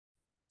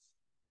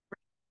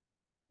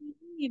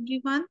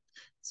everyone.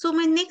 So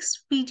my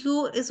next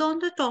video is on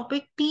the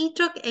topic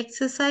P-drug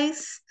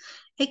exercise,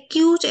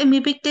 acute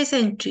amoebic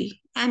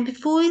dysentery. And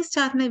before we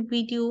start my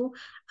video,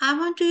 I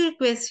want to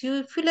request you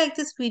if you like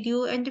this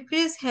video and if it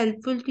is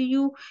helpful to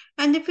you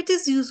and if it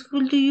is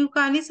useful to you,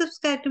 kindly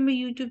subscribe to my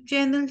YouTube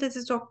channel. This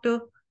is Dr.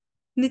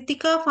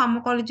 Nitika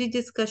Pharmacology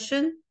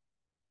Discussion.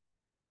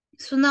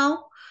 So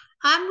now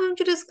I'm going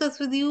to discuss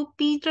with you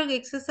P-drug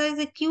exercise,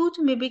 acute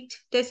amoebic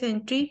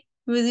dysentery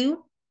with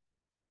you.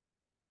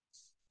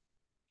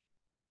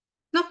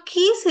 Now,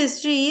 case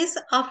history is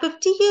a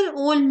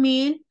 50-year-old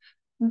male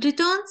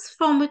returns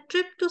from a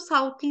trip to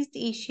Southeast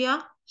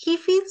Asia. He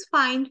feels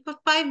fine for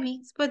 5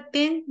 weeks but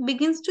then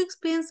begins to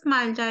experience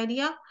mild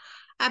diarrhea,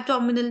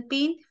 abdominal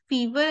pain,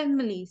 fever, and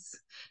malaise.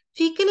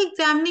 Fecal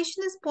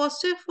examination is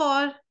positive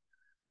for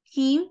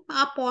heme,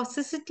 a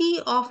paucity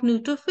of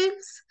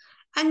neutrophils,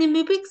 and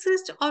amoebic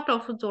cyst or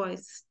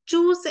trophozoites.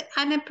 Choose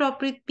an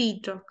appropriate P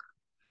drug.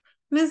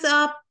 Means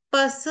a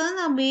person,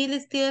 a male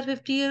is there,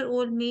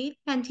 50-year-old male,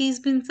 and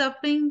he's been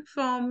suffering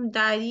from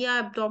diarrhea,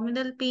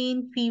 abdominal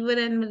pain, fever,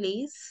 and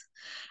malaise.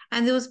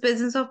 And there was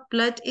presence of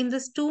blood in the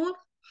stool,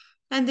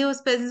 and there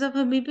was presence of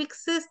amoebic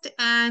cyst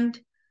and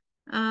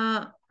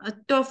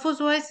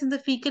trophozoites in the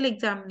fecal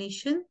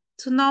examination.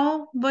 So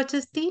now, what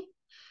is the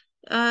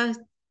uh,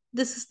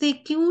 this is the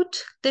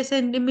acute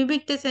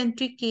amoebic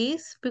dysentery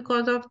case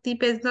because of the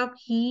presence of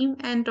heme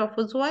and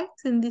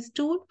trophozoites in the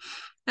stool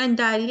and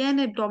diarrhea and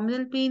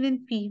abdominal pain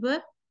and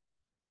fever.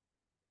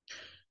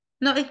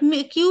 Now,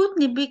 acute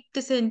amoebic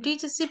dysentery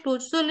is a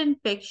protozoal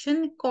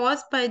infection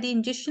caused by the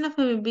ingestion of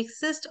amoebic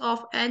cyst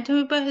of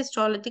Entamoeba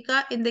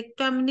histolytica in the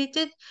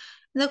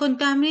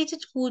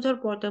contaminated food or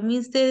water.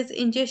 Means there is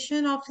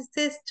ingestion of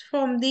cyst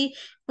from the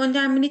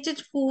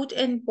contaminated food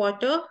and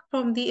water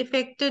from the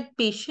affected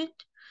patient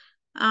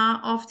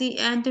of the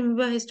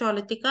Entamoeba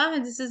histolytica,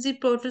 and this is the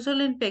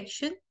protozoal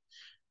infection.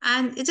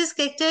 And it is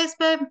characterized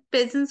by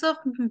presence of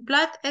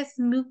blood as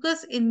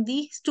mucus in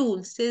the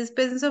stools. There is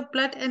presence of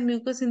blood and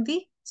mucus in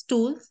the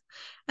stools,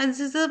 and this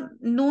is a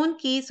known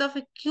case of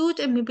acute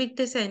amoebic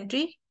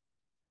dysentery.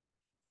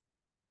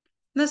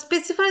 Now,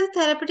 specify the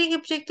therapeutic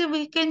objective.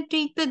 We can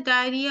treat the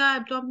diarrhea,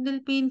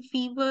 abdominal pain,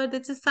 fever.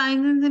 That's the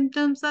signs and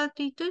symptoms are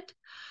treated.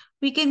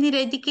 We can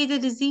eradicate the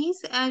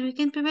disease and we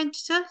can prevent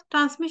the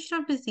transmission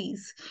of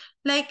disease.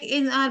 Like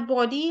in our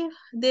body,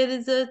 there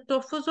is a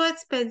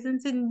trophozoites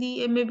presence in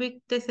the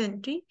amoebic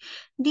dysentery.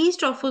 These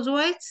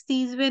trophozoites,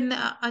 these when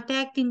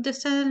attack the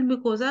intestinal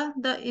mucosa,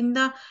 in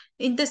the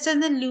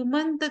intestinal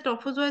lumen, the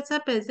trophozoites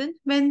are present.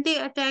 When they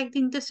attack the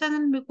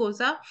intestinal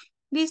mucosa,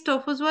 these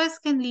trophozoites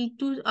can lead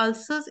to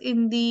ulcers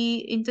in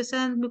the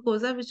intestinal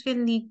mucosa, which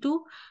can lead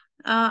to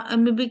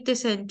amoebic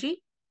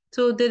dysentery.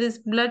 So there is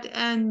blood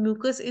and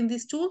mucus in the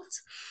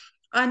stools.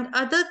 And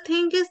other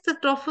thing is the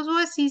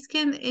trophozoa seeds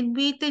can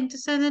invade the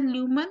intestinal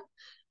lumen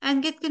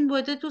and get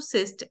converted to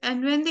cyst.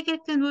 And when they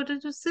get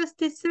converted to cyst,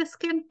 the cyst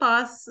can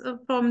pass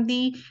from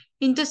the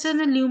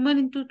intestinal lumen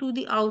into to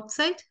the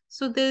outside.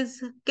 So there's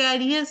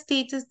carrier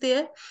status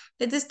there.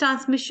 It is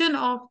transmission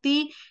of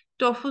the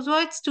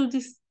trophozoites to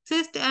the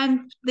cyst,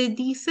 and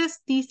these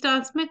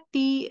transmit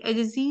the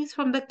disease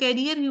from the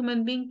carrier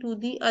human being to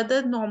the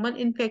other normal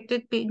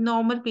infected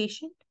normal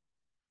patient.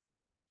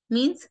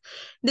 Means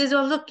there's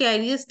also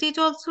carrier stage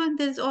also, and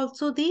there's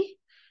also the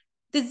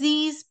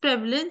disease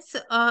prevalence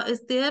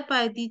is there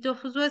by the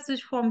trophozoites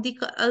which form the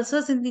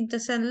ulcers in the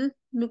intestinal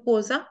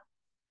mucosa.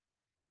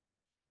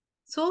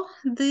 So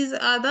these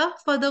are the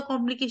further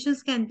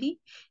complications can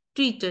be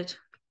treated.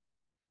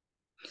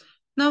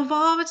 Now,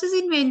 what is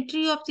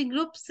inventory of the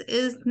groups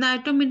is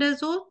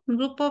nitronidazole,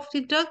 group of the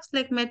drugs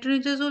like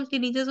metronidazole,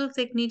 tinidazole,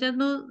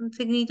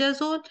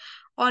 secnidazole,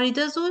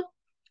 oridazole,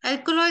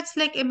 alkaloids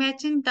like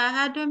imagine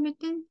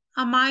dihydroamidine,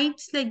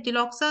 amides like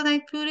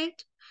diloxanide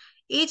furet,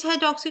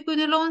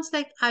 H-hydroxyquinolones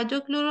like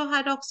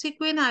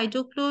hydrochlorohydroxyquine,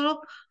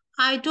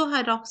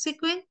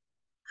 hydrohydroxyquine,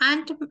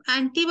 and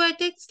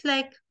antibiotics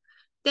like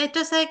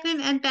tetracycline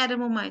and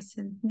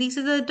paromomycin. These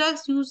are the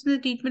drugs used in the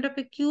treatment of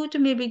acute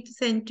amoebic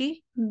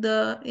dysentery,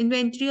 the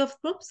inventory of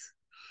groups.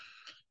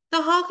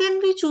 Now, how can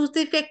we choose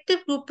the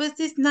effective group? Is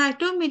this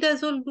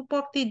nitronidazole group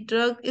of the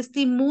drug is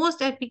the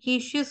most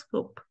efficacious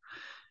group,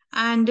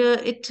 and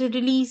it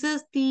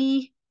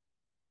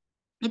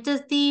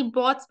is the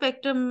broad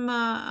spectrum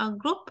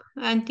group,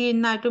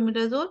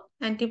 anti-nitronidazole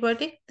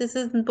antibiotic. This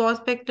is broad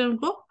spectrum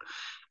group,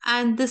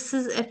 and this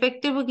is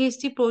effective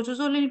against the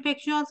protozoal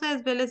infection also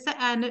as well as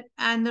the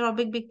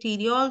anaerobic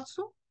bacteria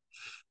also.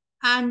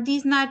 And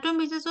these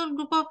nitronidazole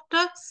group of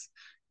drugs,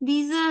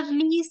 these are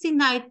release the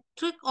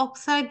nitric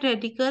oxide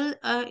radical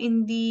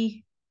in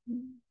the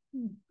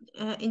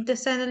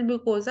intestinal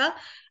mucosa,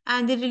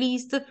 and they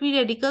release the free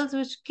radicals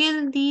which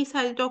kill the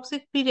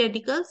cytotoxic free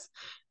radicals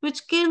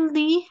which kill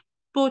the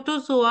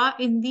protozoa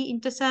in the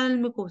intestinal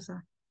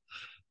mucosa.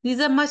 These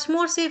are much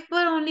more safer.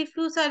 Only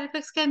few side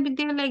effects can be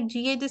there like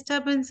GI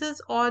disturbances,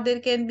 or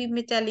there can be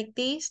metallic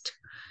taste,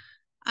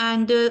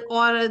 and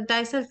or a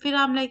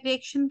disulfiram like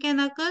reaction can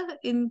occur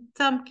in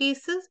some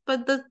cases.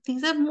 But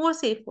these are more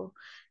safer.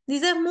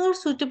 These are more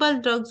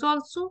suitable drugs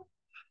also.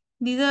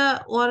 These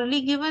are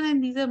orally given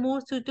and these are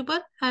more suitable.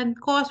 And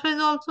cost-wise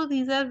also,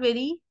 these are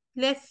very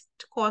less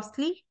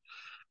costly.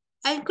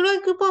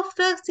 Alkaloid group of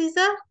drugs, these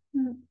are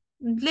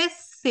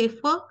less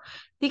safer.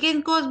 They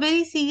can cause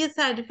very serious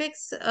side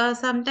effects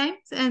sometimes,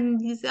 and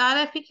these are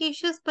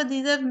efficacious, but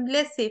these are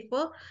less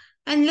safer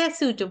and less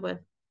suitable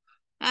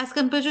as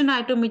compared to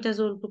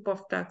nitrometazole group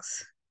of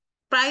drugs.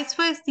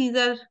 Price-wise, these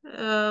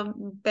are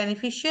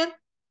beneficial.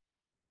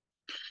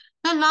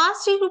 Now,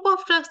 last three group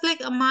of drugs like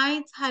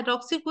amides,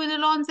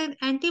 hydroxyquinolones, and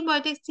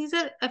antibiotics, these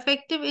are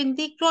effective in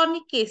the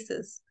chronic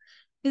cases.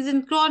 Is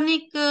in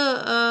chronic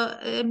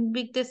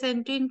big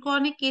dysentery. In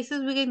chronic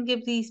cases, we can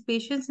give these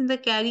patients in the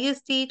carrier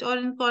state or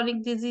in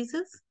chronic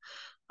diseases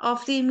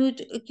of the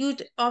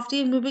acute of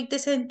the amoebic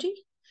dysentery.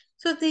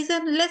 So these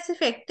are less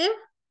effective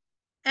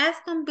as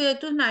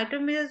compared to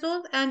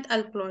nitrometazole and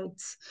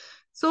alkaloids.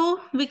 So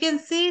we can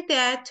say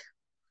that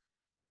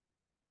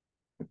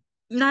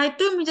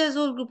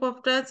nitrometazole group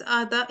of drugs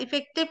are the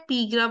effective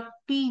P drug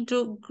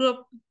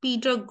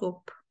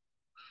group.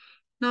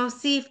 Now,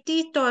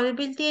 safety,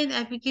 tolerability, and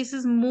efficacy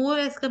is more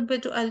as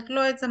compared to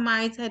alkaloids,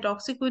 amides,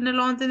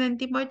 hydroxyquinolones, and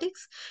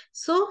antibiotics.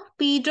 So,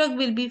 P drug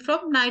will be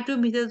from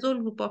nitrometazole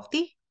group of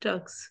the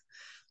drugs.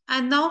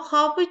 And now,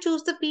 how we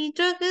choose the P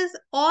drug is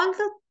all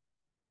the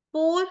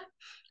four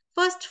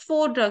first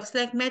four drugs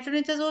like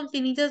metronidazole,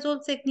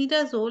 tinidazole,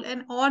 secnidazole,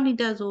 and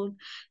ornidazole.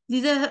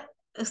 These are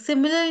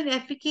similar in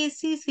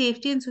efficacy,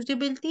 safety, and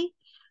suitability.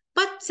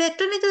 But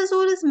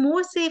cetronidazole is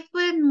more safer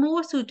and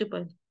more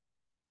suitable.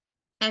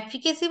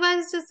 Efficacy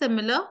wise, it is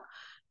similar,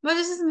 but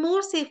this is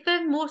more safer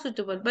and more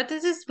suitable. But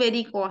this is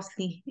very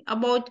costly,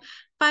 about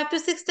 5 to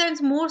 6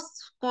 times more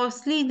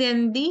costly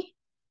than the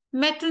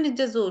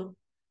metronidazole,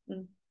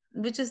 mm,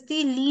 which is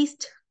the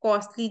least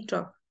costly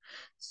drug.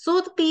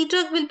 So the P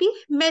drug will be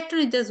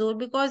metronidazole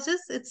because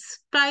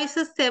its price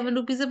is 7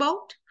 rupees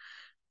about,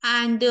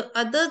 and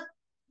the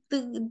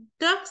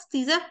drugs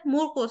these are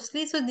more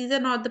costly, so these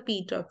are not the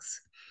P drugs.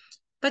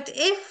 But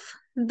if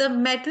the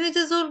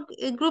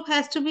metronidazole group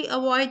has to be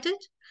avoided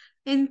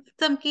in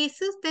some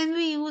cases, then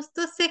we use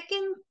the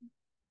second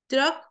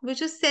drug,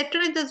 which is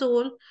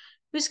cetronidazole,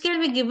 which can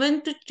be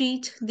given to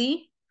treat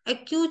the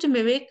acute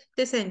amoebic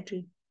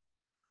dysentery.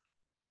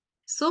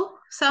 So,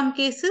 some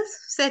cases,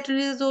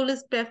 cetronidazole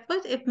is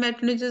preferred if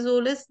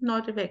metronidazole is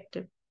not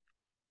effective.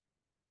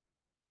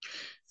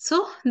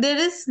 So, there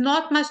is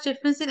not much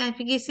difference in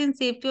efficacy and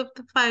safety of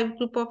the five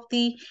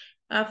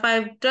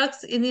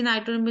drugs in the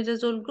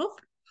nitrometazole group.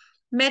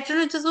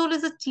 Metronidazole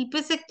is the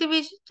cheapest active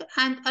agent,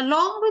 and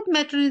along with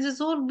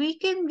metronidazole, we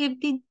can give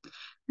the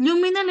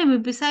luminal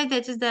amebicide,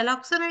 that is the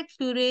dialoxanide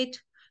furoate,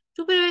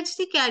 to prevent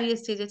the carrier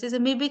stage. That is,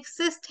 amoebic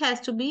cyst has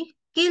to be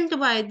killed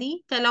by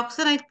the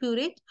dialoxanide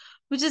furoate,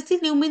 which is the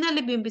luminal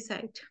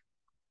amebicide.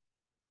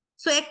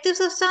 So, active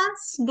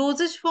substance,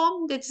 dosage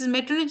form, that is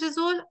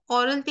metronidazole,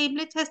 oral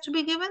tablet has to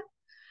be given.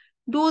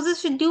 Dosage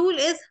schedule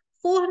is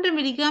 400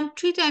 milligram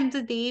 3 times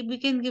a day. We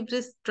can give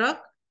this drug.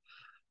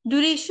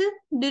 Duration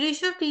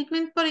of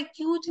treatment for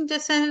acute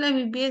intestinal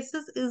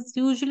amoebiasis is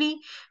usually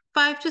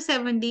 5 to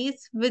 7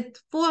 days with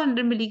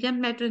 400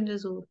 milligram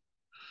metronidazole.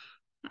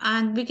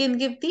 And we can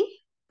give the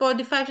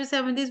 45 to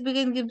 7 days, we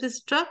can give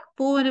this drug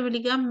 400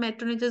 milligram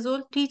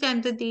metronidazole 3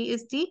 times a day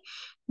is the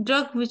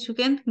drug which you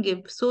can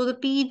give. So the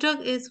P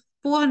drug is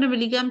 400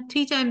 milligram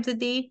 3 times a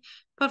day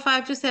for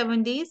 5 to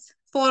 7 days,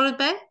 followed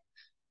by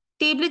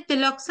tablet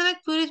diloxanate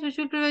furoate, which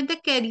will prevent the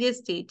carrier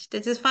state.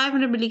 That is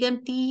 500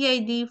 milligram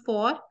TEID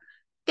for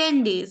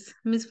 10 days.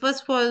 Means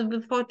first for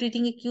before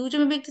treating acute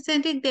amoebic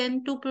dysentery,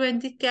 then to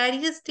prevent the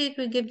carrier state,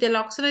 we give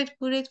diloxanate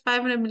furoate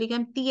 500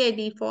 milligram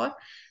TID for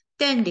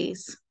 10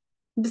 days.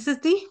 This is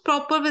the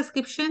proper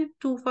prescription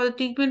for the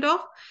treatment of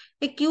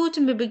acute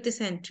amoebic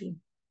dysentery.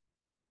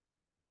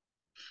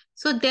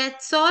 So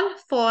that's all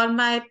for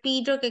my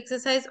P drug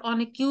exercise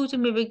on acute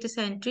amoebic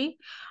dysentery.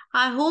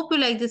 I hope you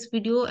like this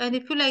video, and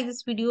if you like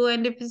this video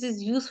and if this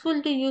is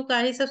useful to you,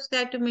 kindly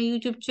subscribe to my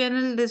YouTube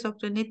channel. This is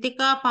Dr.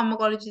 Nitika,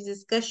 Pharmacology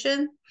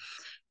Discussion.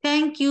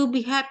 Thank you.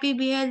 Be happy,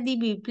 be healthy,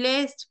 be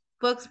blessed.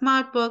 Work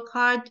smart, work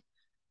hard.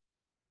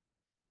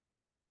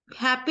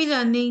 Happy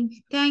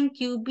learning. Thank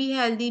you. Be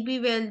healthy, be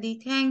wealthy.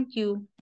 Thank you.